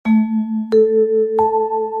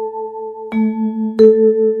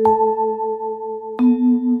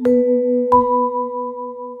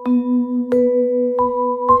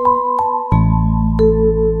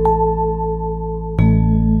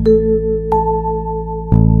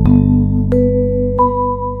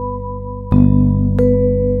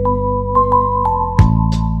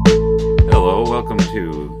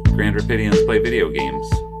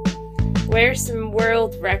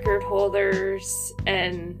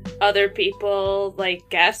other people, like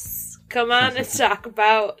guests, come on and talk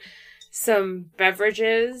about some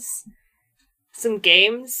beverages, some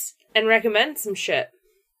games, and recommend some shit.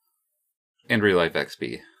 And Real Life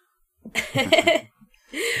XP.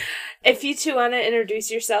 If you two want to introduce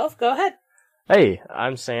yourself, go ahead. Hey,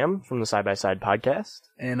 I'm Sam from the Side by Side podcast.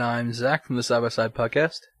 And I'm Zach from the Side by Side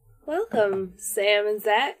podcast. Welcome, Sam and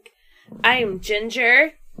Zach. I am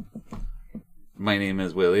Ginger. My name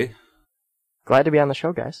is Willie. Glad to be on the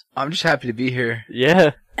show, guys. I'm just happy to be here.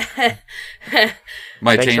 Yeah.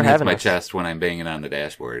 My Thanks chain for hits having my us. chest when I'm banging on the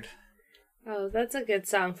dashboard. Oh, that's a good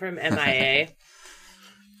song from MIA.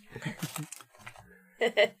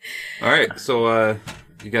 All right, so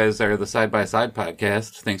you guys are the Side by Side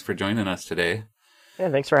podcast. Thanks for joining us today. Yeah,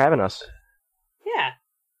 thanks for having us. Yeah.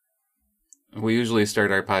 We usually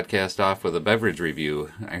start our podcast off with a beverage review.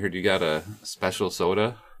 I heard you got a special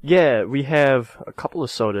soda. Yeah, we have a couple of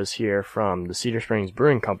sodas here from the Cedar Springs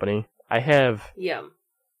Brewing Company. I have, Yum.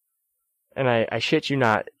 and I shit you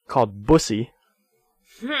not, called Bussy.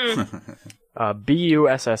 Bussi.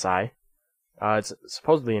 It's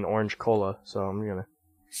supposedly an orange cola, so I'm gonna...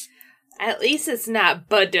 At least it's not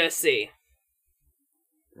Badussy.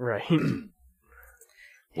 Right.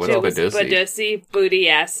 What's It was Badussy? Badussy, booty,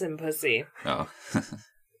 ass, and pussy. Oh.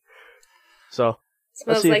 So,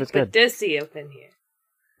 Smells see if like it's good. Badussy up in here.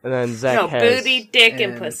 and then Zach No, has... booty, dick,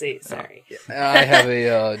 and and- pussy. Sorry. I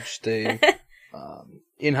have just a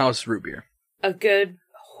in-house root beer. A good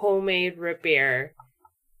homemade root beer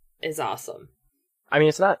is awesome. I mean,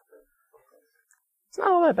 it's not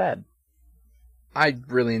all that bad. I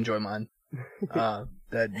really enjoy mine.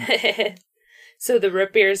 That So the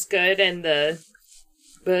root beer is good and the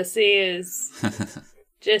pussy is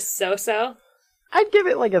just so-so? I'd give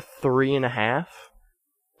it like a 3.5,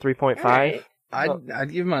 3.5. Alright.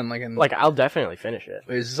 I'd give mine like an. Like, I'll definitely finish it.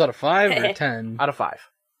 Wait, is this out of 5 or 10? Out of 5.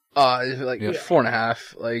 Is it like Yep.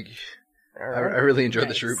 4.5? Like, I really enjoyed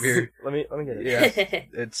this root beer. Let me get it. Yeah,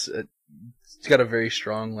 it's got a very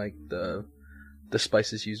strong the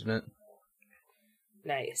spices used in it.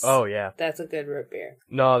 Nice. Oh, yeah. That's a good root beer.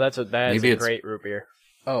 No, that is Maybe a it's- great root beer.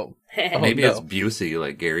 Oh, Maybe no. it's Busey,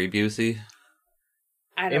 like Gary Busey.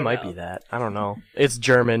 I It don't might know. be that. I don't know. It's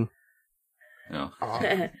German. No.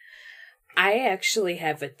 I actually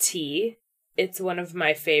have a tea. It's one of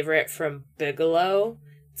my favorite from Bigelow.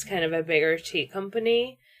 It's kind of a bigger tea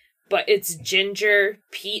company, but it's ginger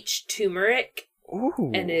peach turmeric,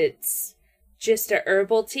 Ooh. and it's just a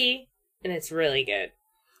herbal tea, and it's really good.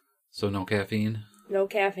 So no caffeine? No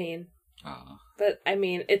caffeine, Oh. but I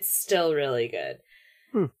mean, it's still really good.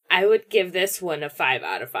 Hmm. I would give this one a 5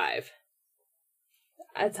 out of 5.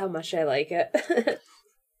 That's how much I like it.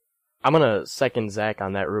 I'm gonna second Zach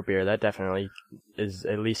on that root beer. That definitely is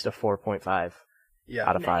at least a 4.5 Yeah.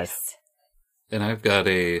 out of 5. Nice. And I've got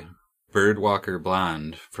a Birdwalker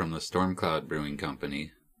Blonde from the Stormcloud Brewing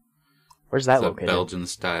Company. Where's that It's a located?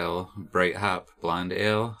 Belgian-style bright hop blonde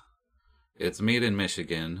ale. It's made in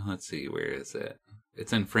Michigan. Let's see, where is it?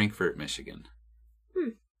 It's in Frankfort, Michigan.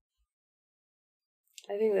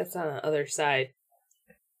 I think that's on the other side.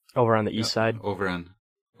 Over on the east side? Over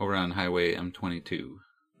on Highway M22.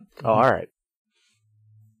 Oh, alright.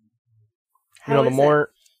 You How know, is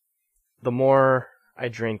the more I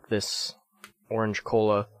drink this orange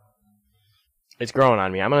cola, it's growing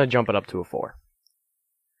on me. I'm gonna jump it up to a 4.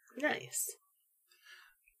 it? Nice.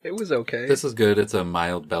 It was okay. This is good. It's a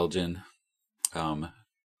mild Belgian.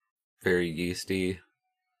 Very yeasty.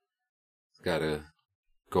 It's got a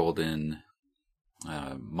golden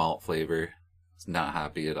malt flavor. It's not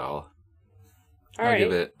hoppy at all. I'll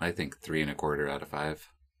give it, I think, 3.25 out of 5.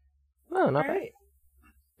 Oh, not All bad. right.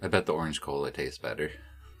 I bet the orange cola tastes better.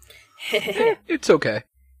 It's okay.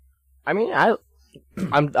 I mean,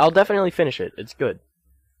 I'll definitely finish it. It's good.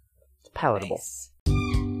 It's palatable. Nice.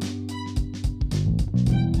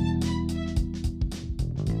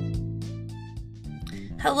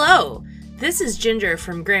 Hello, this is Ginger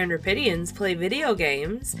from Grand Rapidians Play Video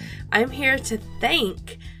Games. I'm here to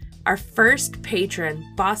thank our first patron,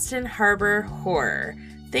 Boston Harbor Horror.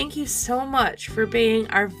 Thank you so much for being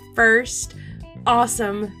our first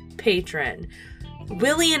awesome patron.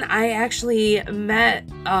 Willie and I actually met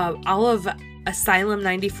all of Asylum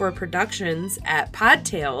 94 Productions at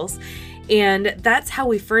Podtails, and that's how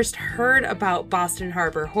we first heard about Boston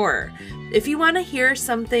Harbor Horror. If you want to hear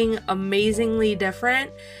something amazingly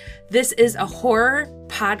different, this is a horror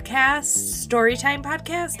podcast, storytime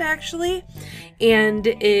podcast actually, and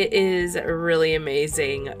it is really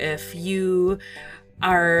amazing. If you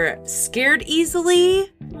are scared easily,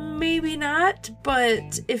 maybe not,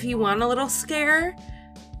 but if you want a little scare,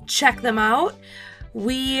 check them out.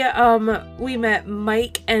 We met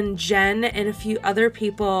Mike and Jen and a few other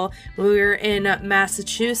people when we were in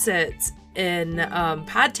Massachusetts in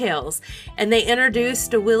Podtails, and they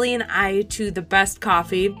introduced Willie and I to the best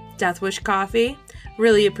coffee, Death Wish coffee.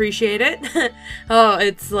 Really appreciate it. Oh,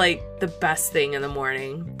 it's like the best thing in the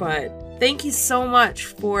morning. But thank you so much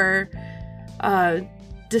for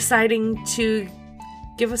deciding to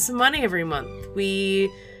give us some money every month. We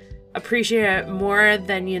appreciate it more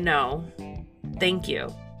than you know. Thank you.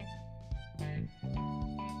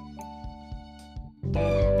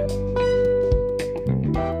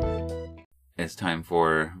 It's time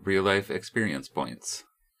for real life experience points.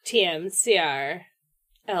 TMCR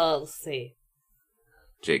LLC.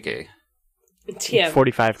 JK. TM.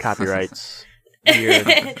 45 copyrights. Year,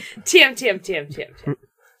 TM.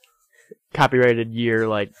 copyrighted year,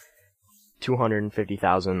 like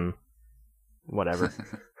 250,000, whatever.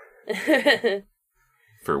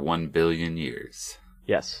 For 1 billion years.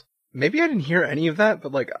 Yes. Maybe I didn't hear any of that,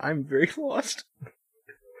 but like I'm very lost.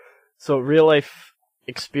 So real life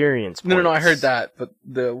experience. No, I points. heard that, but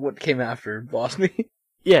the what came after lost me.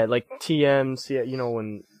 Yeah, like TMC. You know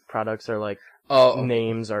when products are like Oh,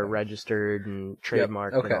 names are registered and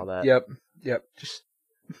trademarked and all that. Yep. Just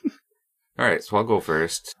Alright, so I'll go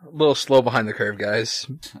first. a little slow behind the curve, guys.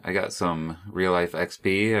 I got some real life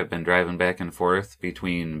XP. I've been driving back and forth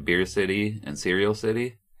between Beer City and Cereal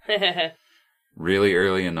City really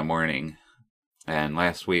early in the morning. And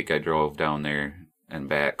last week I drove down there and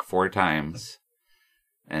back 4 times.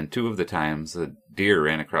 And 2 of the times a deer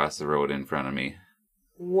ran across the road in front of me.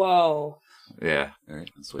 Whoa. Yeah. All right,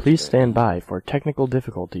 let's switch Please back. stand by for technical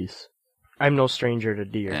difficulties. I'm no stranger to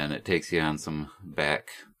deer. And it takes you on some backcountry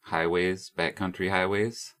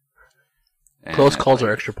highways. And Close at calls like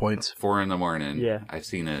are extra points. 4 in the morning. Yeah. I've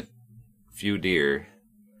seen a few deer.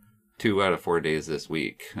 2 out of 4 days this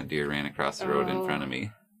week, a deer ran across the road in front of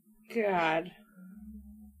me. God.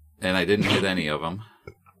 And I didn't hit any of them.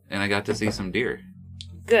 And I got to see some deer.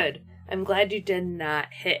 Good. I'm glad you did not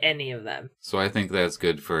hit any of them. So I think that's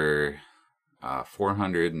good for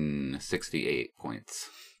 468 points.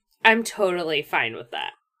 I'm totally fine with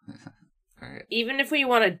that. All right. Even if we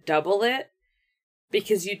want to double it,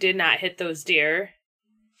 because you did not hit those deer,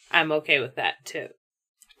 I'm okay with that too.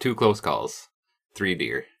 2 close calls. 3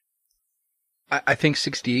 deer. I think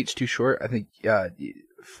 68's too short. I think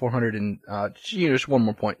 400 and just one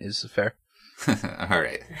more point is fair. All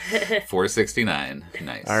right. 469.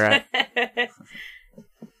 Nice. All right.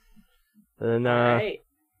 Then, All right.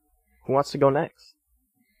 who wants to go next?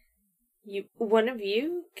 One of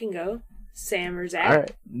you can go. Sam or Zach. All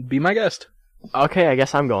right. Be my guest. Okay, I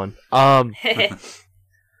guess I'm going. Honestly,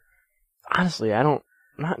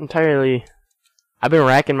 not entirely. I've been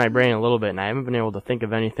racking my brain a little bit, and I haven't been able to think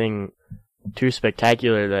of anything too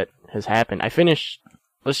spectacular that has happened.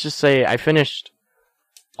 Let's just say I finished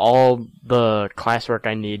all the classwork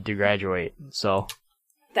I need to graduate. So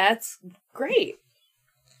That's great.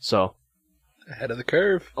 Ahead of the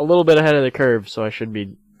curve. A little bit ahead of the curve, so I should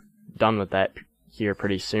be done with that here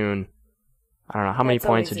pretty soon. I don't know, how many That's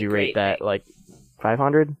points always did a you rate great that? thing. Like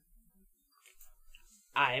 500?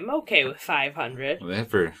 I'm okay with 500. Well,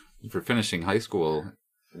 for finishing high school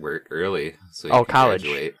work early, so you Oh, can college.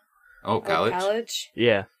 graduate. Oh, college? Oh, college?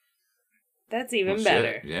 Yeah. That's even Well,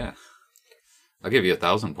 better. shit, yeah. I'll give you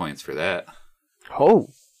 1,000 points for that. Oh,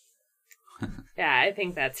 Yeah, I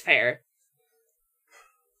think that's fair.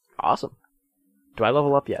 awesome. Do I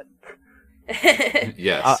level up yet?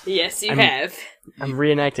 Yes. Yes, you I'm- have. I'm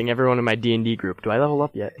reenacting everyone in my D&D group. Do I level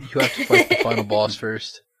up yet? You have to fight the final boss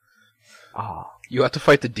first. Oh, You have to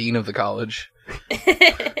fight the dean of the college.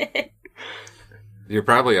 You're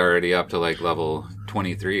probably already up to like level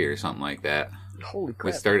 23 or something like that. holy We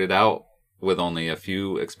crap. started out with only a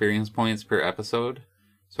few experience points per episode.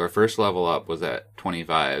 So our first level up was at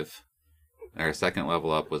 25. And our second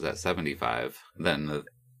level up was at 75. Then the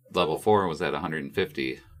level 4 was at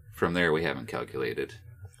 150. From there, we haven't calculated.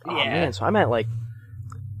 Oh, Yeah. man, so I'm at like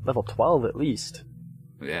level 12 at least.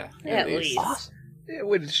 Yeah. At least. Awesome. Yeah,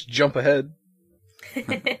 way to just jump ahead.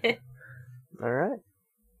 All right.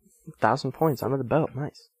 1,000 points under the belt.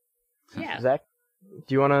 Nice. Yeah. Zach,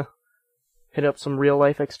 do you want to hit up some real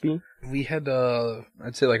life XP? We had,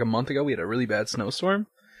 I'd say like a month ago, we had a really bad snowstorm.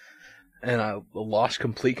 And I lost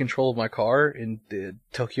complete control of my car and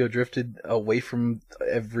Tokyo drifted away from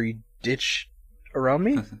every ditch around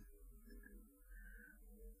me.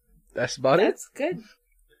 That's about That's good.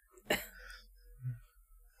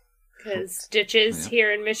 Because ditches Yeah.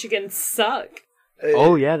 here in Michigan suck. it.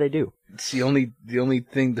 Oh, yeah, they do. It's the only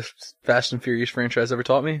thing the Fast and Furious franchise ever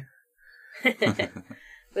taught me.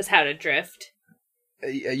 Was how to drift.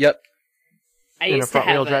 Yep. I In a used to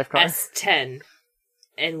front-wheel have drive a car? S10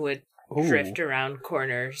 and would Ooh. drift around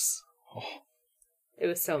corners. Oh. It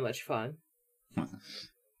was so much fun.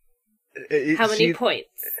 It- How many see- points?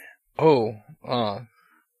 Oh,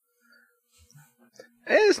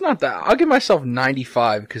 it's not that. I'll give myself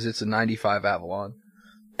 95 because it's a 95 Avalon.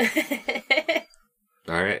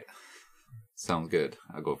 All right. Sounds good.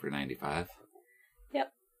 I'll go for 95.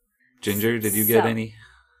 Yep. Ginger, did you get So- any?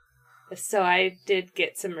 So I did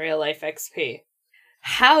get some real life XP.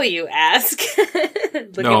 How, you ask?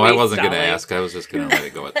 Look No, at I me wasn't going to stalling. ask. I was just going to let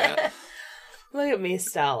it go at that. Look at me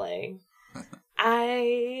stalling.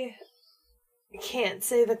 I can't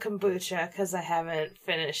say the kombucha because I haven't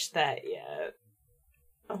finished that yet.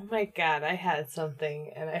 Oh my god, I had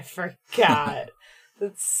something and I forgot.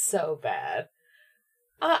 That's so bad.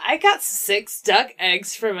 I got 6 duck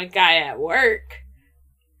eggs from a guy at work.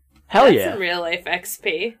 Hell That's yeah. some real life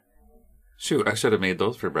XP. Shoot, I should have made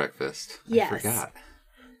those for breakfast. Yes. I forgot.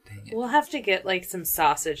 Dang it. We'll have to get like some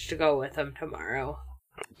sausage to go with them tomorrow.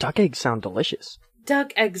 Duck eggs sound delicious.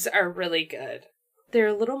 Duck eggs are really good. They're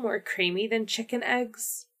a little more creamy than chicken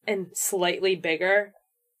eggs and slightly bigger,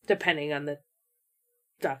 depending on the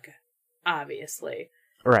duck, obviously.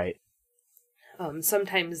 Right.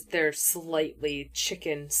 Sometimes they're slightly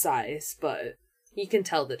chicken size, but you can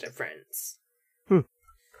tell the difference.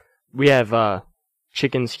 We have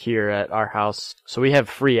chickens here at our house, so we have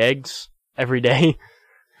free eggs every day.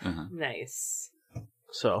 Uh-huh. Nice.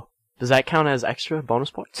 So, does that count as extra bonus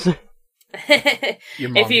points? Your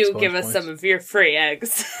mom If you gets give bonus us points. some of your free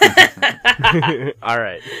eggs. All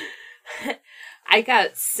right. I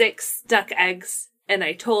got 6 duck eggs, and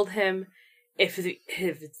I told him if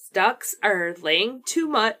his ducks are laying too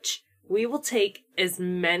much, we will take as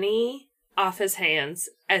many off his hands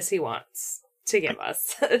as he wants to give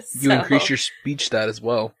us. You increase your speech stat as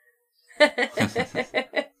well.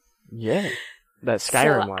 Yeah. That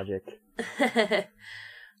Skyrim So- logic.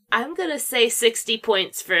 I'm gonna say 60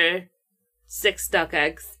 points for 6 duck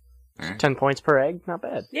eggs. All right. 10 points per egg? Not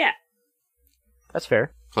bad. Yeah. That's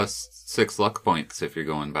fair. Plus 6 luck points if you're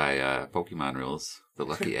going by Pokemon rules. The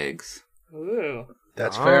lucky eggs. Ooh.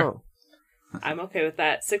 That's fair. Oh. I'm okay with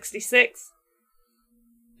that. 66.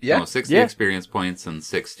 Yeah. No, 60 Yeah. experience points and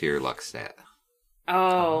 6 to your luck stat.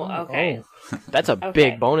 Oh, okay. Oh. That's a Okay.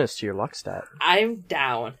 big bonus to your luck stat. I'm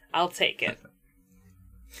down. I'll take it.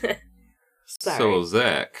 Sorry. So,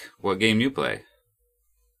 Zach, what game you play?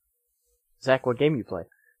 Zach, what game you play?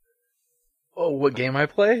 Oh, what game I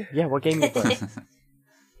play? Yeah, what game you play?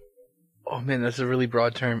 Oh man, that's a really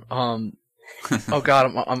broad term. Oh god,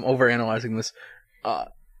 I'm overanalyzing this.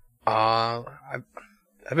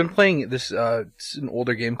 I've been playing this. It's an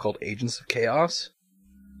older game called Agents of Chaos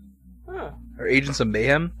Huh. or Agents of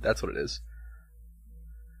Mayhem. That's what it is.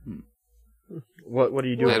 What do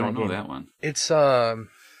you do I in don't that know game? that one. It's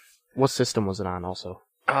What system was it on also?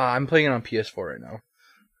 I'm playing it on PS4 right now,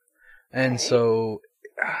 and Alright. so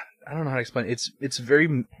I don't know how to explain it.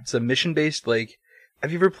 It's a mission based. Like,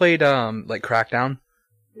 have you ever played like Crackdown?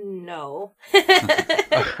 No.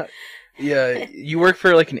 Yeah, you work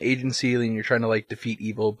for like an agency and you're trying to like defeat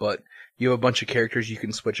evil, but you have a bunch of characters you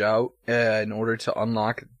can switch out in order to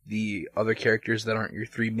unlock the other characters that aren't your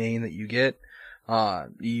 3 main that you get.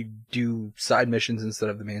 You do side missions instead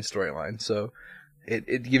of the main storyline, so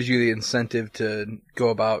it gives you the incentive to go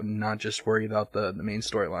about and not just worry about the main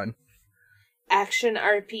storyline. Action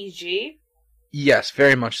RPG? Yes,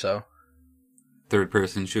 very much so.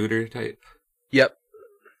 Third-person shooter type? Yep.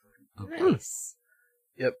 Okay. Nice.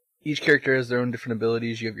 Yep. Each character has their own different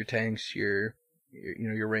abilities. You have your tanks, your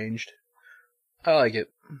ranged. I like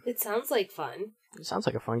it. It sounds like fun. It sounds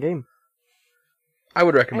like a fun game. I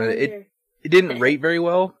would recommend it. wonder- It didn't rate very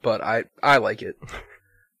well, but I like it.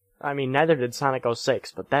 I mean, neither did Sonic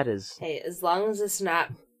 06, but that is... Hey, as long as it's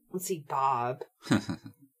not, let's see, Bob.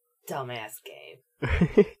 Dumbass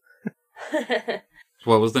game.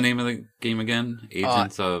 What was the name of the game again?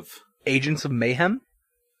 Agents of... Agents of Mayhem?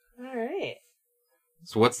 Alright.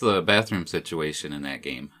 So what's the bathroom situation in that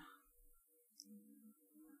game?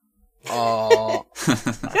 Uh,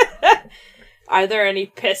 Are there any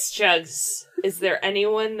piss jugs? Is there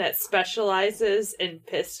anyone that specializes in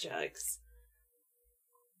piss jugs?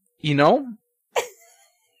 you know,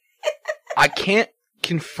 I can't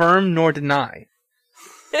confirm nor deny,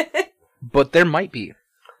 but there might be.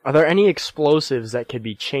 Are there any explosives that could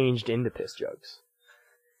be changed into piss jugs?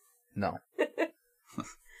 No.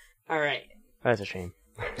 Alright. That's a shame.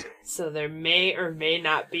 So there may or may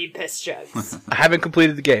not be piss jugs. I haven't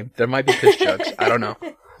completed the game. There might be piss jugs. I don't know.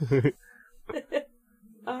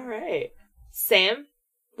 Alright. Sam,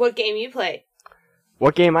 what game you play?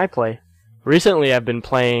 What game I play? Recently I've been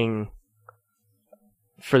playing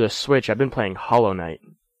for the Switch, I've been playing Hollow Knight.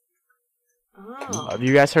 Oh. Have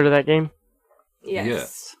you guys heard of that game?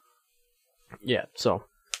 Yes. Yeah, so.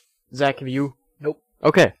 Zach, have you? Nope.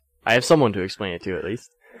 Okay. I have someone to explain it to, at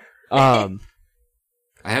least. I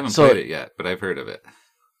haven't played it yet, but I've heard of it.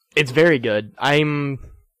 It's very good. I'm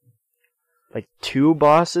like 2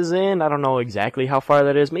 bosses in. I don't know exactly how far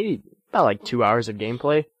that is. Maybe about like 2 hours of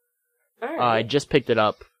gameplay. All right. I just picked it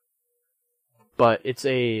up. But it's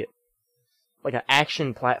an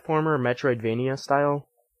action platformer, Metroidvania style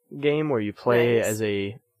game where you play as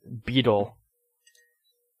a beetle,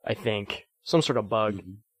 I think. Some sort of bug.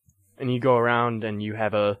 Mm-hmm. And you go around and you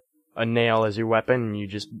have a nail as your weapon and you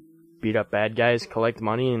just beat up bad guys, collect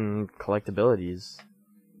money, and collect abilities.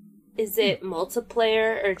 Is it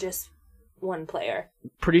multiplayer or just one player?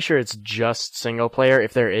 Pretty sure it's just single player.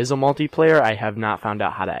 If there is a multiplayer, I have not found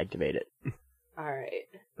out how to activate it. Alright.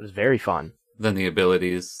 It was very fun. Then the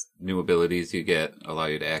new abilities you get allow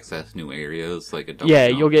you to access new areas, like a double jump. Yeah,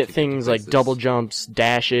 jump you'll get things like double jumps,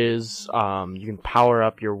 dashes, you can power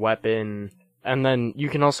up your weapon, and then you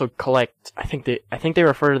can also collect, I think they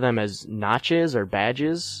refer to them as notches or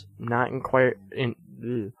badges. Not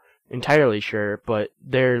entirely sure, but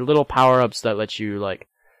they're little power-ups that let you,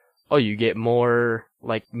 you get more,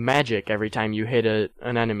 magic every time you hit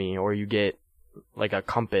an enemy, or you get, a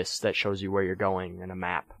compass that shows you where you're going, and a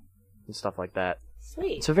map, and stuff like that.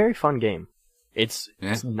 Sweet. It's a very fun game. It's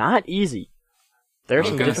not easy. There are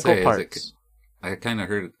some difficult parts. I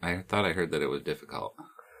thought I heard that it was difficult.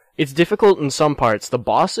 It's difficult in some parts. The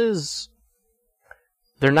bosses,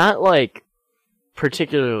 they're not,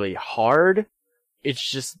 particularly hard.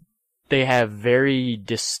 It's just they have very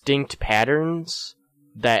distinct patterns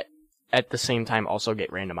that at the same time also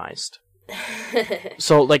get randomized.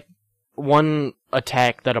 So, one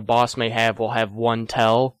attack that a boss may have will have one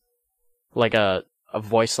tell, a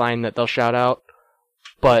voice line that they'll shout out,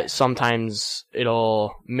 but sometimes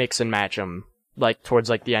it'll mix and match them, towards,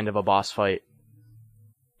 the end of a boss fight.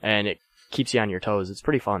 And it keeps you on your toes. It's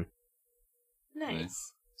pretty fun.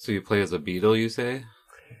 Nice. So you play as a beetle, you say?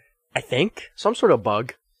 I think. Some sort of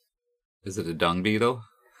bug. Is it a dung beetle?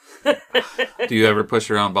 Do you ever push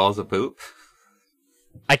around balls of poop?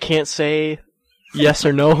 I can't say yes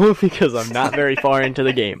or no because I'm not very far into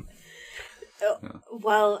the game.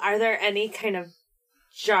 Well, are there any kind of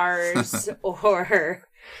jars or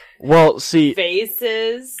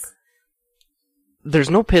vases?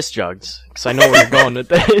 There's no piss jugs, because I know where you're going with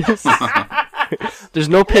this. There's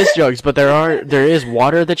no piss jugs, but there is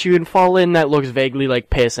water that you can fall in that looks vaguely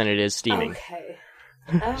like piss, and it is steaming. Okay.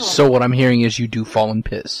 Oh. So what I'm hearing is you do fall in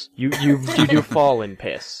piss. You do fall in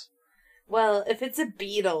piss. Well, if it's a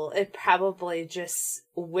beetle, it probably just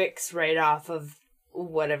wicks right off of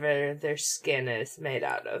whatever their skin is made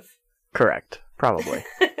out of. Correct. Probably.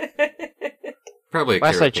 Probably a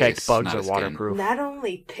Last I checked, case, bugs are waterproof. Not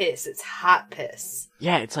only piss, it's hot piss.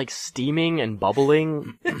 Yeah, it's steaming and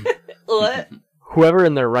bubbling. What? Whoever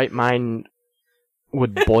in their right mind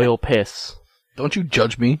would boil piss. Don't you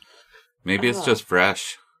judge me. Maybe it's just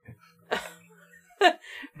fresh.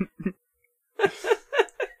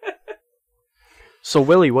 So,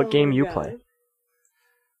 Willie, what game you play?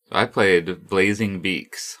 I played Blazing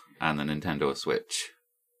Beaks on the Nintendo Switch.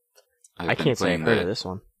 I can't say I've heard of this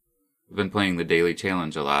one. I've been playing the Daily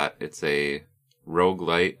Challenge a lot. It's a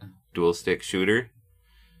roguelite dual-stick shooter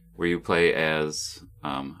where you play as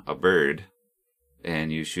a bird,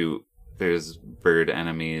 and you shoot. There's bird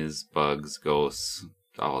enemies, bugs, ghosts,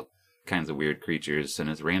 all kinds of weird creatures, and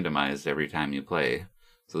it's randomized every time you play.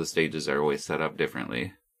 So the stages are always set up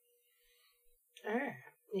differently.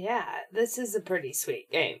 Yeah, this is a pretty sweet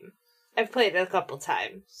game. I've played it a couple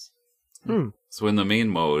times. So in the main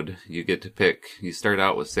mode, you get to pick, you start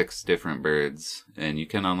out with 6 different birds, and you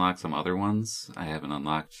can unlock some other ones. I haven't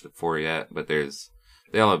unlocked 4 yet, but they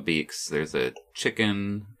all have beaks. There's a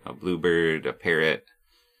chicken, a bluebird, a parrot.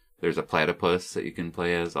 There's a platypus that you can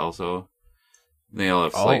play as also. They all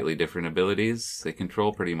have slightly different abilities. They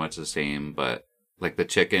control pretty much the same, but the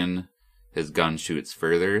chicken, his gun shoots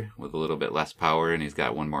further with a little bit less power, and he's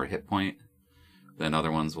got 1 more hit point. Then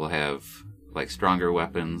other ones will have stronger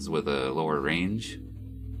weapons with a lower range.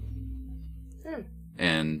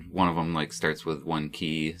 And one of them like starts with one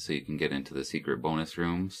key, so you can get into the secret bonus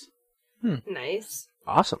rooms. Nice.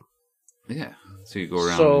 Awesome. Yeah. So you go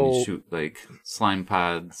around and you shoot like slime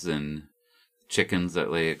pods and chickens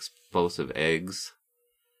that lay explosive eggs.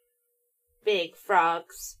 Big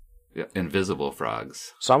frogs. Yeah, invisible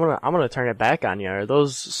frogs. So I'm gonna turn it back on you. Are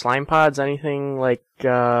those slime pods anything like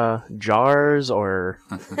jars or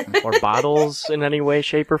bottles in any way,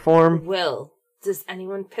 shape, or form? Will, does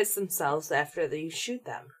anyone piss themselves after you shoot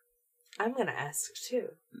them? I'm gonna ask too.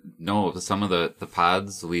 No, some of the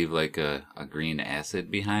pods leave like a green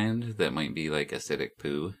acid behind that might be like acidic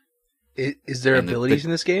poo. Is there abilities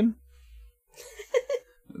in this game?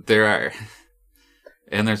 There are.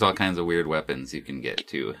 And there's all kinds of weird weapons you can get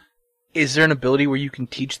too. Is there an ability where you can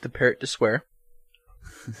teach the parrot to swear?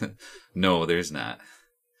 No, there's not.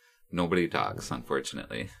 Nobody talks,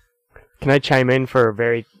 unfortunately. Can I chime in for a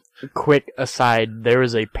very quick aside? There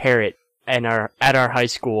was a parrot at our high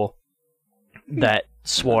school that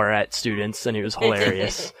swore at students, and it was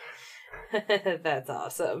hilarious. That's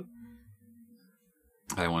awesome.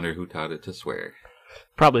 I wonder who taught it to swear.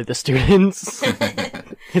 Probably the students.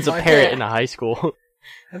 It's a parrot in a high school.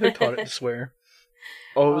 Heather taught it to swear.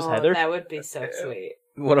 Oh, it was Heather? That would be so sweet.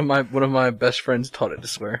 One of my best friends taught it to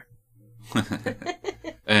swear.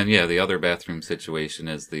 And yeah, the other bathroom situation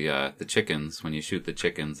is the chickens. When you shoot the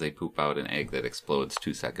chickens, they poop out an egg that explodes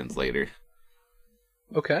 2 seconds later.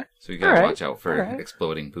 Okay. So you gotta watch out for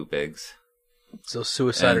exploding poop eggs. So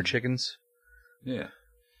suicider chickens. Yeah.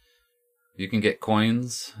 You can get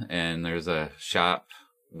coins, and there's a shop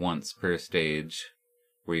once per stage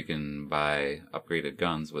where you can buy upgraded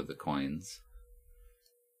guns with the coins.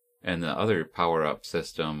 And the other power-up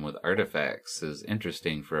system with artifacts is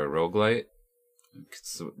interesting for a roguelite.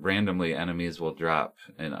 Randomly, enemies will drop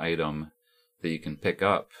an item that you can pick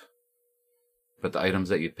up, but the items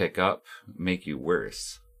that you pick up make you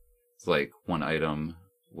worse. It's like one item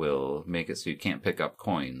will make it so you can't pick up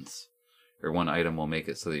coins, or one item will make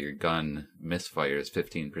it so that your gun misfires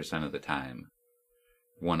 15% of the time.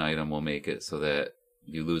 One item will make it so that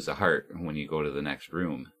you lose a heart when you go to the next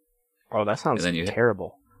room. Oh, that sounds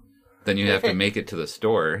terrible. Then you have to make it to the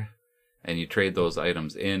store, and you trade those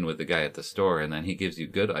items in with the guy at the store, and then he gives you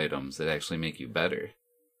good items that actually make you better.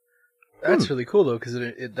 That's really cool though, because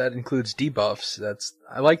that includes debuffs.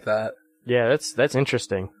 I like that. Yeah, that's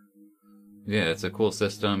interesting. Yeah, it's a cool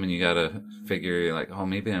system, and you gotta figure like, oh,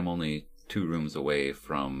 maybe I'm only 2 rooms away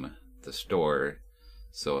from the store,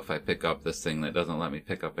 so if I pick up this thing that doesn't let me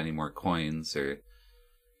pick up any more coins, or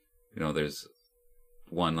there's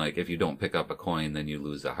one like if you don't pick up a coin, then you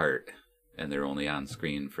lose a heart, and they're only on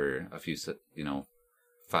screen for a few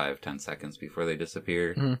 5-10 seconds before they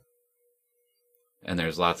disappear. Mm-hmm. And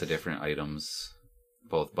there's lots of different items,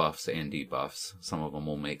 both buffs and debuffs. Some of them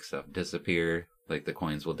will make stuff disappear, like the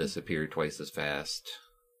coins will disappear twice as fast,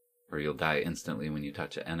 or you'll die instantly when you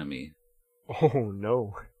touch an enemy. Oh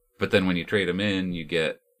no. But then when you trade them in,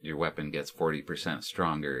 your weapon gets 40%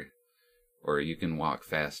 stronger, or you can walk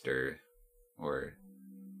faster, or...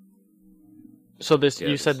 So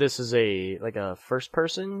you said this is a first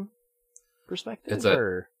person perspective? It's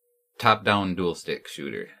a top-down dual stick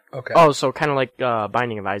shooter. Okay. Oh, so kind of like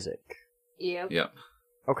Binding of Isaac. Yep.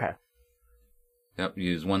 Okay. Yep, you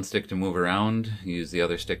use one stick to move around, you use the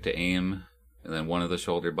other stick to aim, and then one of the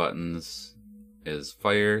shoulder buttons is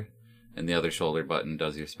fire, and the other shoulder button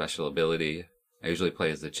does your special ability. I usually play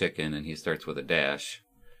as the chicken, and he starts with a dash.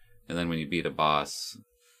 And then when you beat a boss,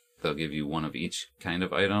 they'll give you one of each kind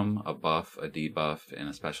of item, a buff, a debuff, and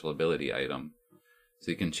a special ability item.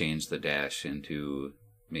 So you can change the dash into,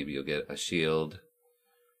 maybe you'll get a shield,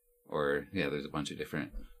 or, there's a bunch of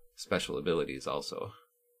different special abilities also.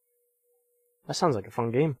 That sounds like a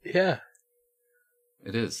fun game. Yeah.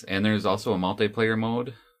 It is. And there's also a multiplayer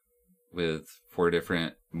mode with 4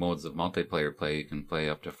 different modes of multiplayer play. You can play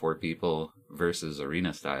up to 4 people versus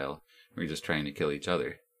arena style, where you're just trying to kill each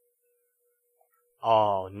other.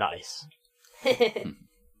 Oh, nice.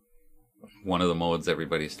 One of the modes,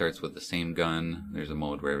 everybody starts with the same gun. There's a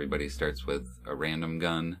mode where everybody starts with a random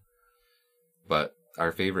gun. But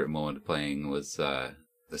our favorite mode playing was the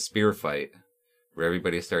spear fight, where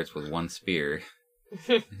everybody starts with one spear.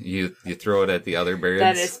 You throw it at the other birds.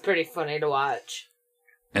 That is pretty funny to watch.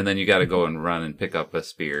 And then you gotta go and run and pick up a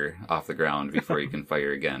spear off the ground before you can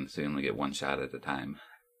fire again, so you only get one shot at a time.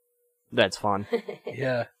 That's fun.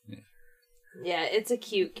 Yeah. Yeah, it's a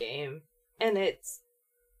cute game. And it's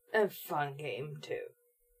a fun game, too.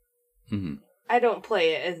 Mm-hmm. I don't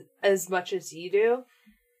play it as much as you do,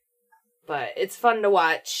 but it's fun to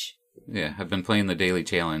watch. Yeah, I've been playing the daily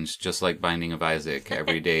challenge, just like Binding of Isaac.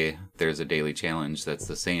 Every day there's a daily challenge that's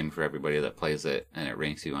the same for everybody that plays it, and it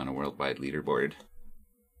ranks you on a worldwide leaderboard.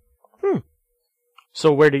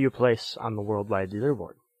 So where do you place on the worldwide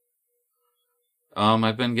leaderboard?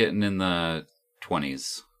 I've been getting in the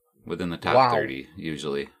 20s, within the top 30,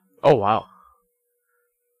 usually. Oh, wow.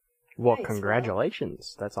 Well, Nice.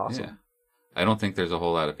 Congratulations. That's awesome. Yeah. I don't think there's a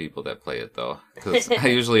whole lot of people that play it, though, because I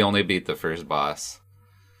usually only beat the first boss.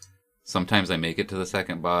 Sometimes I make it to the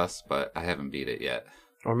second boss, but I haven't beat it yet.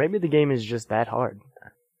 Or maybe the game is just that hard.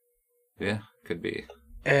 Yeah, could be.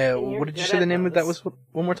 What did you say the name of that was?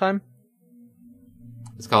 One more time?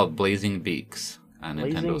 It's called Blazing Beaks on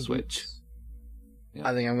Blazing Nintendo Beaks. Switch. Yep.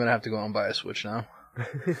 I think I'm gonna have to go and buy a Switch now.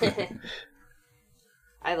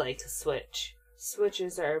 I like to Switch.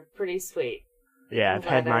 Switches are pretty sweet. Yeah, I'm I've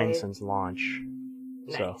had glad mine I- since launch.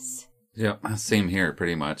 So. Nice. Yeah, same here,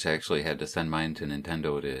 pretty much. I actually had to send mine to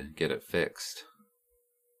Nintendo to get it fixed.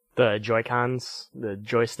 The Joy-Cons, the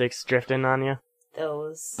joysticks drifting on you.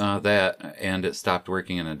 Those. That, and it stopped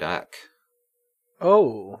working in a dock.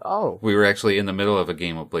 Oh. Oh. We were actually in the middle of a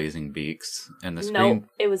game of Blazing Beaks, and the screen... Nope,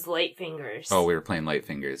 it was Light Fingers. Oh, we were playing Light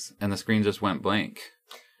Fingers, and the screen just went blank.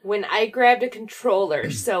 When I grabbed a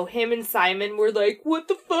controller, so him and Simon were like, "What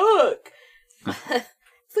the fuck?"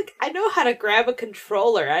 It's like, I know how to grab a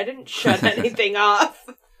controller. I didn't shut anything off.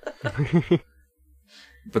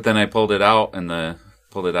 But then I pulled it out, and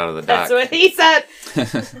pulled it out of the dock. That's what he said.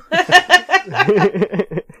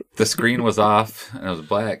 The screen was off, and it was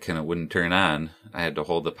black, and it wouldn't turn on. I had to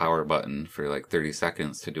hold the power button for like 30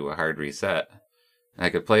 seconds to do a hard reset. And I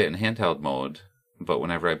could play it in handheld mode, but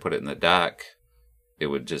whenever I put it in the dock, it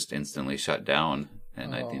would just instantly shut down,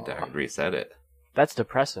 and I need to hard reset it. That's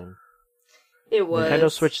depressing. It was.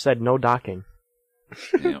 Nintendo Switch said no docking.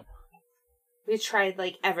 Yep. We tried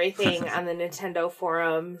like everything on the Nintendo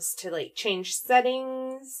forums to like change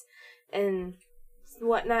settings and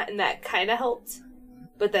whatnot, and that kind of helped.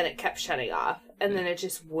 But then it kept shutting off, and then it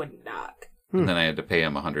just wouldn't dock. And then I had to pay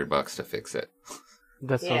him $100 to fix it.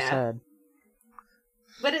 That's so Yeah. sad.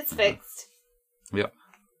 But it's fixed. Yep.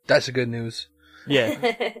 That's the good news.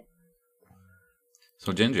 Yeah.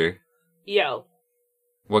 So, Ginger, Yo.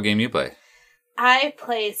 what game you play? I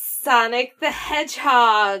play Sonic the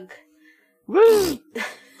Hedgehog. Woo!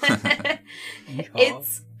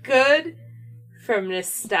 It's good from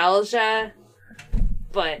nostalgia,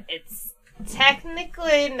 but it's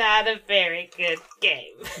technically not a very good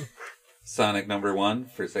game. Sonic #1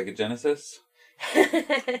 for Sega Genesis?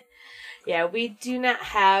 Yeah, we do not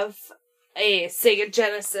have a Sega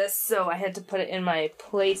Genesis, so I had to put it in my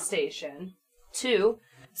PlayStation 2.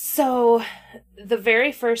 So, the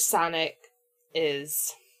very first Sonic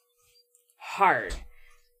is hard.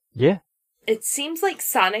 Yeah. It seems like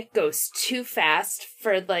Sonic goes too fast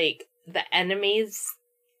for, like, the enemies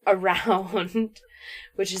around,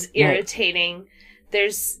 which is irritating.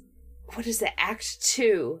 There's, what is it, Act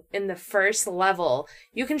 2 in the first level.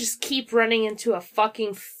 You can just keep running into a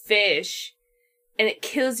fucking fish, and it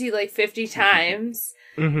kills you like 50 times.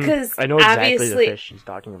 Because I know exactly the obviously, fish she's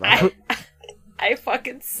talking about. I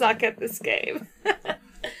fucking suck at this game.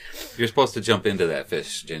 You're supposed to jump into that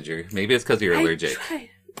fish, Ginger. Maybe it's because you're allergic.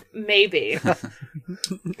 Maybe.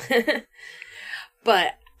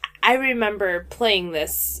 But I remember playing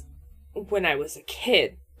this when I was a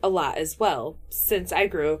kid a lot as well, since I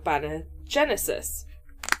grew up on a Genesis.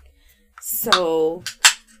 So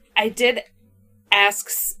I did ask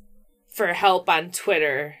for help on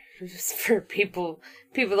Twitter for people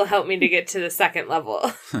to help me to get to the second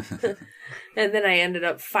level. And then I ended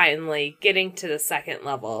up finally getting to the second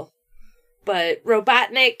level. But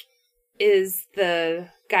Robotnik is the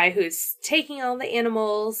guy who's taking all the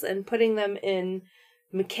animals and putting them in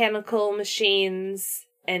mechanical machines,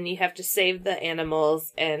 and you have to save the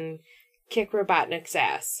animals and kick Robotnik's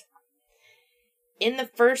ass. In the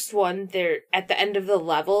first one, at the end of the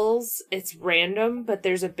levels, it's random, but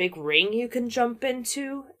there's a big ring you can jump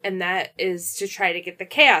into, and that is to try to get the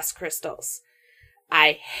Chaos Crystals.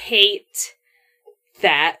 I hate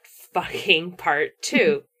that fucking part,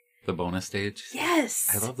 too. The bonus stage? Yes!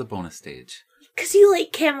 I love the bonus stage. Because you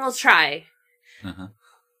like Camel Try. Uh-huh.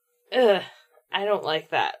 Ugh, I don't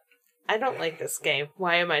like that. I don't like this game.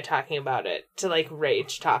 Why am I talking about it? To, like,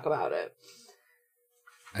 rage talk about it.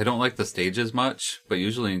 I don't like the stages much, but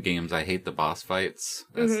usually in games I hate the boss fights.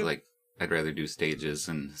 That's like, I'd rather do stages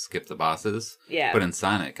and skip the bosses. Yeah. But in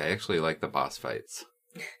Sonic, I actually like the boss fights.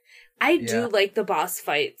 I do like the boss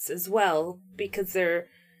fights as well, because they're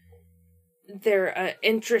an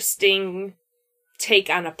interesting take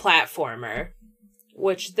on a platformer.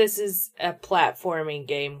 Which, this is a platforming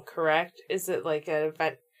game, correct? Is it like an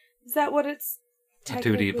event? Is that what it's A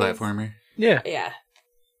 2D platformer? Yeah. Yeah.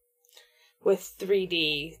 With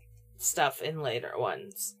 3D stuff in later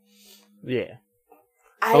ones. Yeah.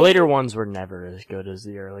 The later ones were never as good as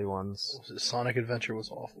the early ones. Sonic Adventure was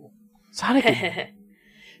awful.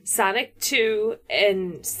 Sonic 2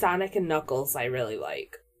 and Sonic and Knuckles I really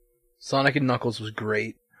like. Sonic and Knuckles was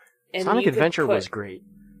great. And Sonic you could Adventure put- was great.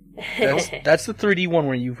 That's the 3D one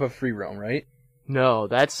where you have free roam, right? No,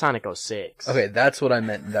 that's Sonic 06. Okay, that's what I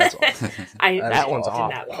meant. That's awesome. I That one's did awful.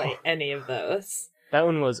 not play any of those. That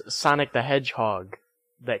one was Sonic the Hedgehog.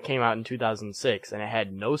 that came out in 2006, and it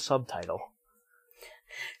had no subtitle.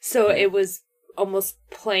 So it was almost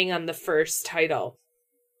playing on the first title.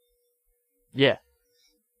 Yeah.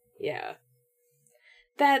 Yeah.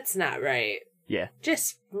 That's not right. Yeah.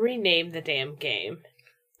 Just rename the damn game.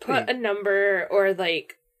 Put a number or,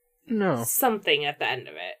 like, something at the end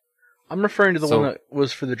of it. I'm referring to the one that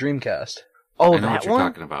was for the Dreamcast. Oh, I know that what you're one?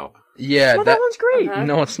 talking about. Yeah, that one's great. Uh-huh.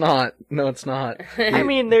 No, it's not. No, it's not. I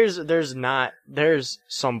mean, there's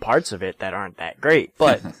some parts of it that aren't that great,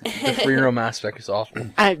 but The free roam aspect is awful.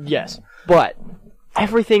 yes, but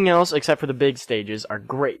everything else except for the big stages are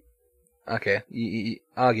great. Okay,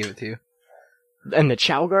 I'll give it to you. And the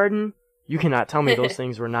Chow Garden, you cannot tell me those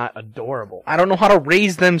things were not adorable. I don't know how to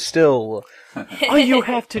raise them still. All you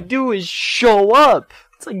have to do is show up.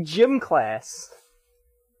 It's like gym class.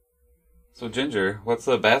 So, Ginger, what's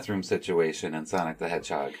the bathroom situation in Sonic the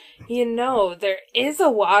Hedgehog? You know, there is a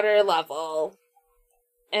water level.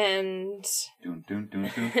 And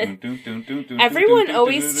everyone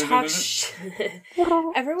always talks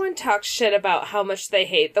everyone talks shit about how much they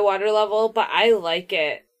hate the water level, but I like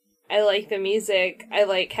it. I like the music. I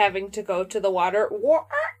like having to go to the water.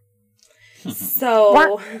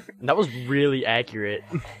 So that was really accurate.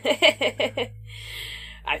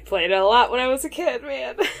 I played it a lot when I was a kid,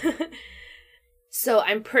 man. So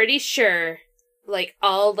I'm pretty sure, like,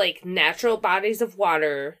 all, like, natural bodies of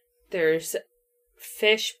water, there's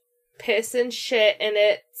fish piss and shit in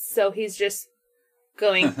it, so he's just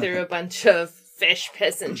going through a bunch of fish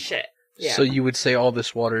piss and shit. Yeah. So you would say all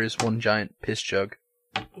this water is one giant piss jug?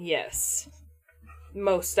 Yes.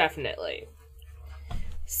 Most definitely.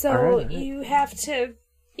 So Alright. you have to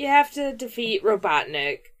defeat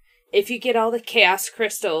Robotnik. If you get all the Chaos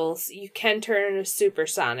Crystals, you can turn into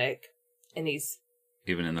Supersonic. And he's...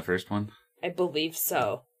 Even in the first one? I believe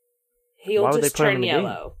so. He'll Why would just they put him turn in the game?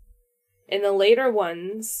 yellow. In the later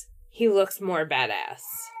ones, he looks more badass.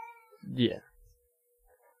 Yeah.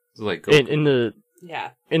 It's like In the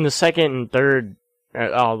Yeah. second and third,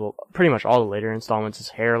 pretty much all the later installments, his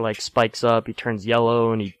hair like spikes up. He turns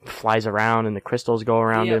yellow and he flies around, and the crystals go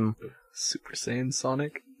around Yep. him. Super Saiyan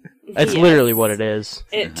Sonic? That's Yes. literally what it is.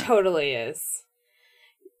 It totally is.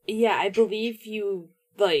 Yeah, I believe you,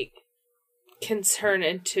 like, can turn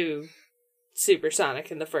into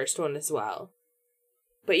Supersonic in the first one as well.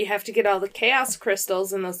 But you have to get all the Chaos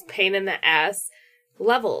Crystals and those pain-in-the-ass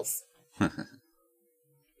levels.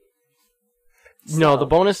 No, the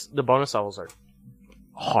bonus levels are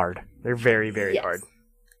hard. They're very, very Yes. hard.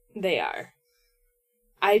 They are.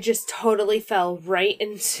 I just totally fell right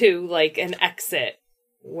into, like, an exit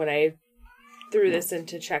when I threw this in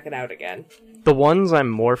to check it out again. The ones I'm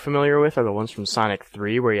more familiar with are the ones from Sonic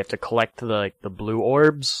 3, where you have to collect the blue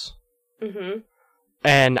orbs. Mm-hmm.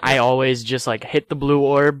 And I always just, like, hit the blue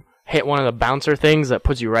orb, hit one of the bouncer things that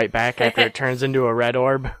puts you right back after it turns into a red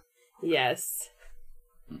orb. Yes.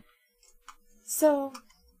 So,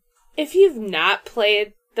 if you've not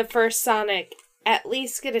played the first Sonic, at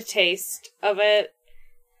least get a taste of it.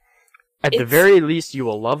 At the It's- very least, you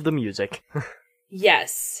will love the music.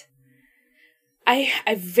 Yes.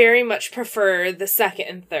 I very much prefer the second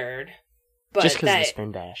and third. But Just because of that, the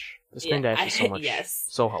spin dash. The spin Yeah, dash is so much, yes.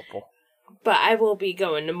 so helpful. But I will be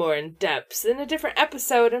going to more in depths in a different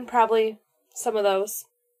episode and probably some of those.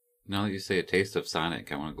 Now that you say a taste of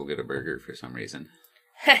Sonic, I want to go get a burger for some reason.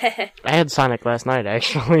 I had Sonic last night,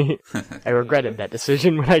 actually. I regretted that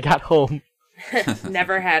decision when I got home.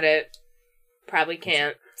 Never had it. Probably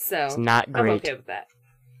can't. So It's not I'm great. okay with that.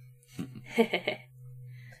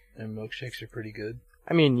 And milkshakes are pretty good.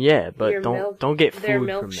 I mean, yeah, but Your don't get Their food from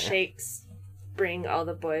there. milkshakes bring all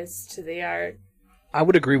the boys to the yard. I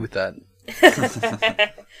would agree with that.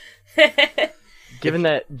 Given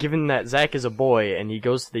that Zack is a boy and he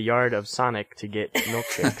goes to the yard of Sonic to get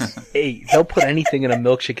milkshakes. Hey, they'll put anything in a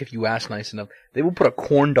milkshake if you ask nice enough. They will put a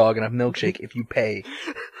corn dog in a milkshake if you pay.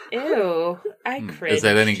 Ew, I cringe. Is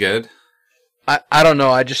that any good? I don't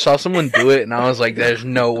know. I just saw someone do it and I was like, there's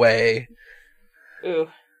no way. Ooh.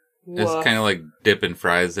 It's Woof. kind of like dipping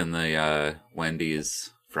fries in the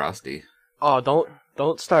Wendy's Frosty. Oh,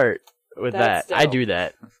 don't start with That's that. dope.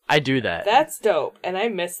 I do that. That's dope, and I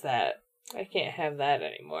miss that. I can't have that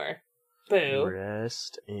anymore. Boo.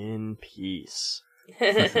 Rest in peace.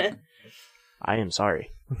 I am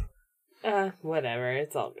sorry. Whatever.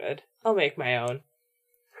 It's all good. I'll make my own.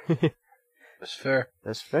 That's fair.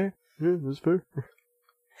 That's fair. Yeah, that's fair.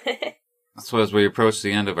 So as we approach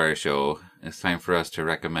the end of our show, it's time for us to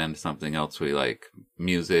recommend something else we like.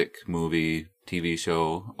 Music, movie, TV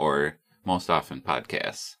show, or most often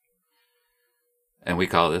podcasts. And we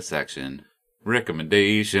call this section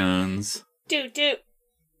Recommendations. Doot doot.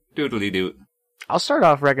 Doodly doot. I'll start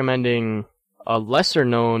off recommending a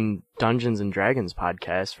lesser-known Dungeons and Dragons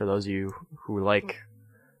podcast for those of you who like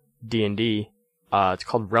D&D. It's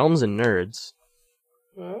called Realms and Nerds.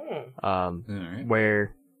 Alright.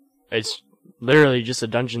 Where it's literally just a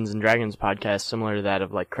Dungeons and Dragons podcast similar to that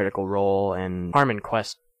of like Critical Role and Harmon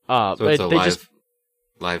Quest. So it's a live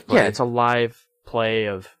play? Yeah, it's a live play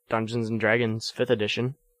of Dungeons and Dragons 5th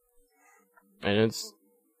edition. And it's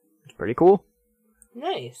pretty cool.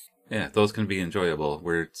 Nice. Yeah, those can be enjoyable.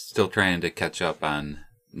 We're still trying to catch up on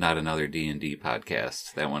Not Another D&D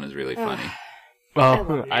podcast. That one is really funny.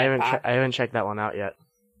 Well, I haven't checked that one out yet.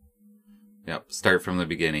 Yep, start from the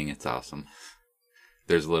beginning. It's awesome.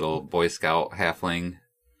 There's a little Boy Scout halfling,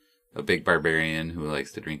 a big barbarian who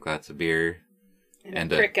likes to drink lots of beer,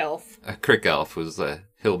 and a crick elf. A crick elf who's a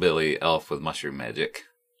hillbilly elf with mushroom magic.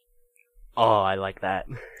 Oh, I like that.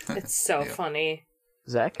 It's so funny.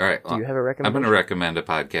 Zach, all right, do you have a recommendation? I'm going to recommend a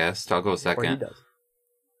podcast. I'll go second. Or he does.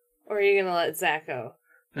 Or are you going to let Zach go?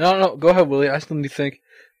 No, go ahead, Willie. I still need to think.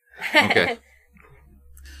 Okay.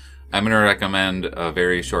 I'm going to recommend a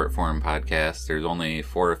very short form podcast. There's only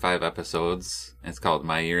 4 or 5 episodes. It's called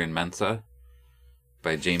My Year in Mensa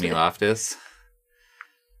by Jamie Loftus.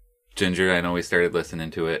 Ginger, I know we started listening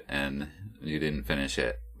to it and you didn't finish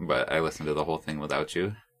it, but I listened to the whole thing without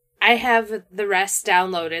you. I have the rest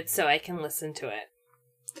downloaded so I can listen to it.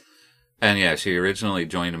 And yeah, she originally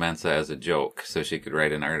joined Mensa as a joke so she could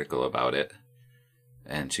write an article about it.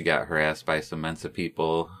 And she got harassed by some Mensa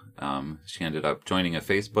people. She ended up joining a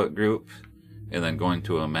Facebook group and then going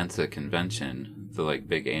to a Mensa convention, the like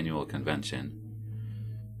big annual convention.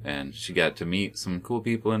 And she got to meet some cool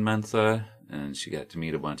people in Mensa, and she got to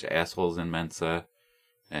meet a bunch of assholes in Mensa.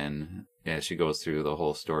 And yeah, she goes through the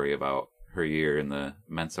whole story about her year in the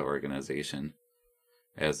Mensa organization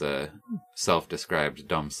as a self-described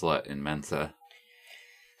dumb slut in Mensa.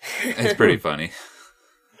 It's pretty funny.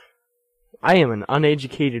 I am an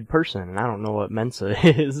uneducated person, and I don't know what Mensa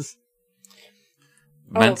is.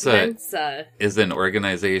 Mensa is an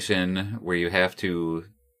organization where you have to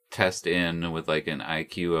test in with like an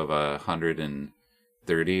IQ of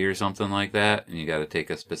 130 or something like that, and you got to take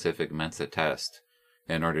a specific Mensa test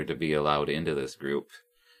in order to be allowed into this group.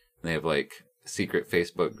 They have like secret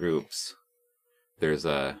Facebook groups. There's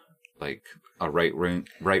a right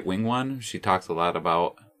wing one. She talks a lot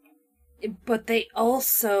about. But they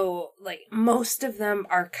also, like, most of them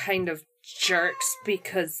are kind of jerks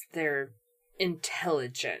because they're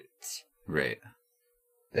intelligent. Right.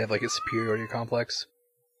 They have like a superiority complex.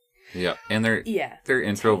 Yeah, and they're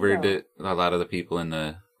introverted. A lot of the people in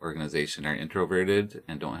the organization are introverted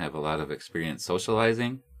and don't have a lot of experience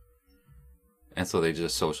socializing. And so they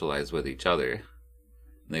just socialize with each other.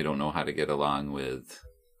 They don't know how to get along with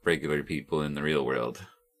regular people in the real world.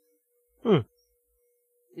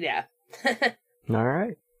 Yeah. All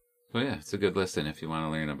right. Well, yeah, it's a good listen if you want to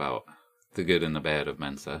learn about the good and the bad of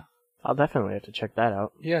Mensa. I'll definitely have to check that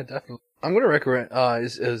out. Yeah, definitely. I'm going to recommend,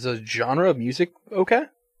 is a genre of music okay?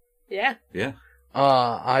 Yeah. Yeah.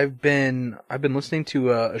 I've been listening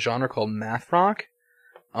to a genre called math rock,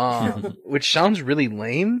 which sounds really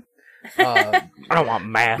lame. I don't want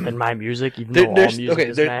math in my music, even though all music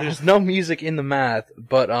is math. There's no music in the math,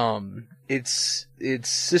 but it's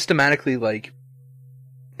systematically like,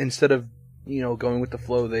 instead of going with the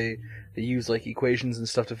flow, they use like equations and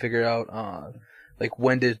stuff to figure out like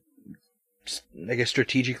when to, I guess,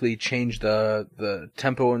 strategically change the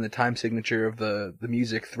tempo and the time signature of the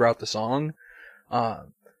music throughout the song. And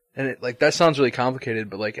it, like, that sounds really complicated,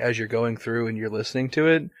 but like as you're going through and you're listening to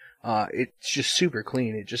it, it's just super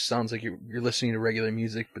clean. It just sounds like you're listening to regular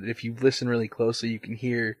music, but if you listen really closely, you can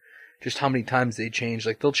hear just how many times they change.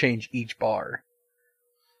 Like, they'll change each bar.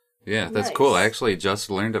 Yeah, that's nice. Cool. I actually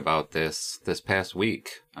just learned about this past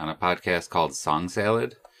week on a podcast called Song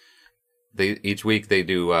Salad. Each week they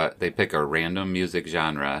pick a random music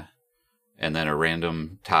genre and then a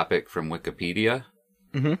random topic from Wikipedia.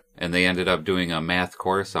 Mm-hmm. And they ended up doing a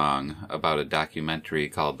mathcore song about a documentary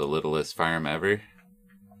called The Littlest Farm Ever.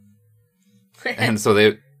 And so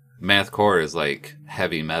mathcore is like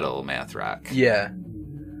heavy metal math rock. Yeah.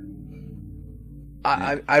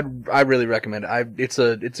 I really recommend it. It's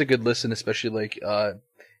a good listen, especially like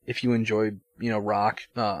if you enjoy rock.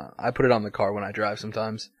 I put it on the car when I drive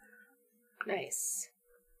sometimes. Nice.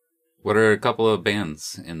 What are a couple of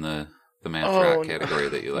bands in the math rock category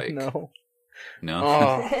that you like? No.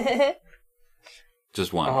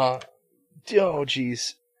 Just one. Oh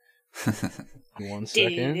jeez. 1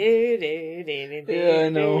 second. Yeah, I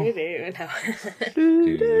know.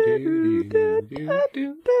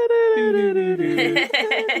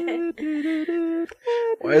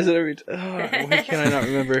 Why is it every time? Why can I not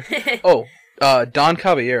remember? Don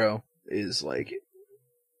Caballero is like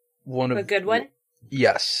one of a good one.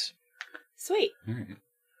 Yes. Sweet. Alright.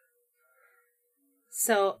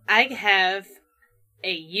 So I have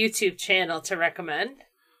a YouTube channel to recommend.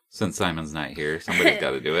 Since Simon's not here, somebody's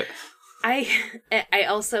got to do it. I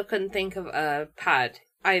also couldn't think of a pod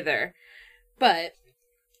either, but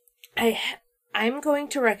I'm going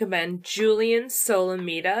to recommend Julian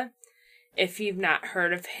Solomita. If you've not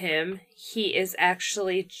heard of him, he is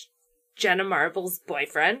actually Jenna Marbles'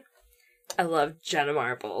 boyfriend. I love Jenna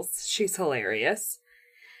Marbles. She's hilarious.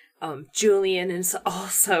 Julian is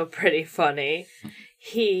also pretty funny.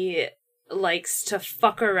 He likes to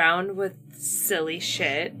fuck around with silly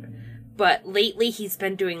shit, but lately he's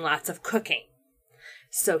been doing lots of cooking.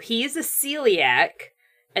 So he's a celiac,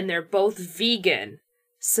 and they're both vegan,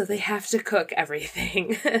 so they have to cook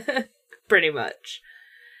everything, pretty much.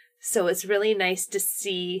 So it's really nice to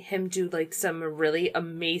see him do like some really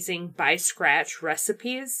amazing by scratch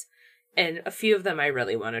recipes, and a few of them I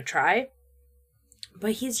really want to try.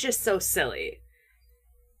 But he's just so silly.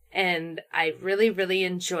 And I really, really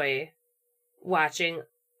enjoy watching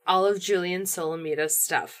all of Julian Solomita's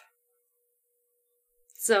stuff.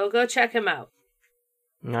 So go check him out.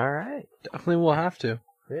 All right. Definitely will have to.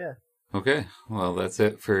 Yeah. Okay, well, that's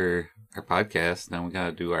it for our podcast. Now we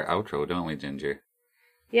gotta do our outro, don't we, Ginger?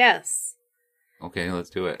 Yes. Okay, let's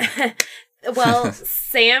do it. Well,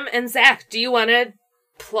 Sam and Zach, do you want to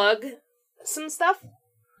plug some stuff?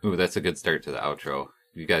 Ooh, that's a good start to the outro.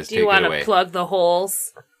 You guys Do take you it want away. to plug the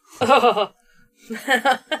holes?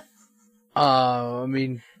 I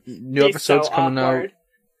mean, new He's episodes so coming awkward.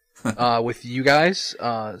 out with you guys.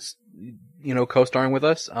 Co-starring with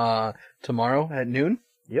us tomorrow at noon.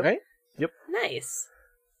 Yep. Right? Nice.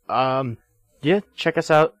 Yeah, check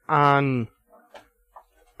us out on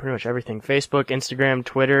pretty much everything. Facebook, Instagram,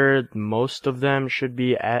 Twitter. Most of them should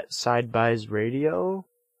be at Sidebys Radio.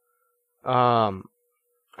 I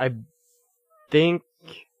think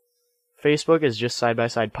Facebook is just Side by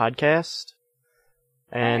Side Podcast.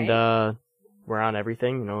 And, we're on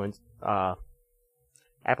everything,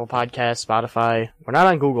 Apple Podcasts, Spotify. We're not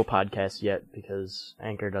on Google Podcasts yet because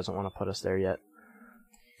Anchor doesn't want to put us there yet.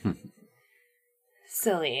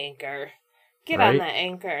 Silly Anchor. Get Right? on that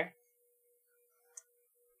Anchor.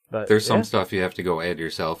 But There's some yeah, stuff you have to go add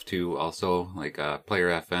yourself to also, like Player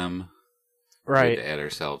FM. We right, had to add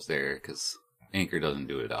ourselves there because Anchor doesn't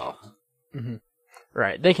do it all. Mm-hmm.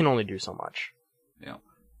 right. They can only do so much. Yeah.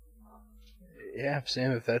 Yeah,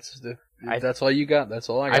 Sam. If that's all you got, that's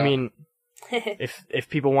all I got. I mean, if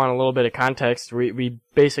people want a little bit of context, we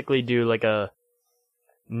basically do like a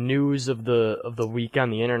news of the week on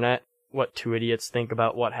the internet. What two idiots think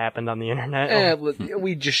about what happened on the internet.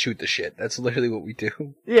 we just shoot the shit. That's literally what we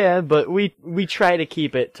do. Yeah, but we try to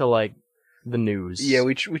keep it to like the news. Yeah,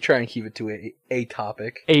 we try and keep it to a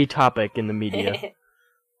topic. A topic in the media.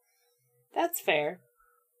 That's fair.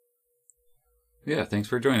 Yeah, thanks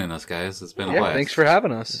for joining us, guys. It's been a Yeah, blast. thanks for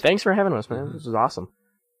having us. Thanks for having us, man. This was awesome.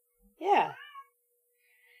 Yeah.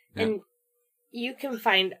 Yeah. And you can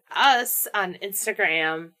find us on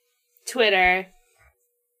Instagram, Twitter.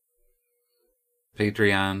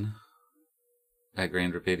 Patreon at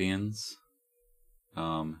Grand Rapidians.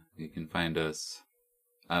 You can find us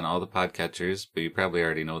on all the podcatchers, but you probably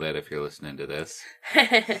already know that if you're listening to this.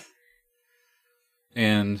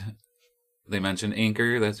 And they mentioned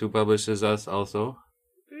Anchor, that's who publishes us also.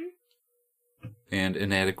 And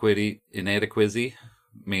Inadequacy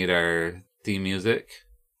made our theme music.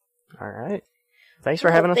 All right. Thanks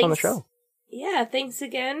for having us on the show. Yeah, thanks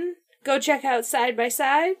again. Go check out Side by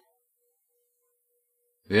Side.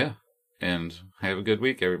 Yeah. And have a good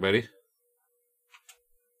week, everybody.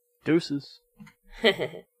 Deuces.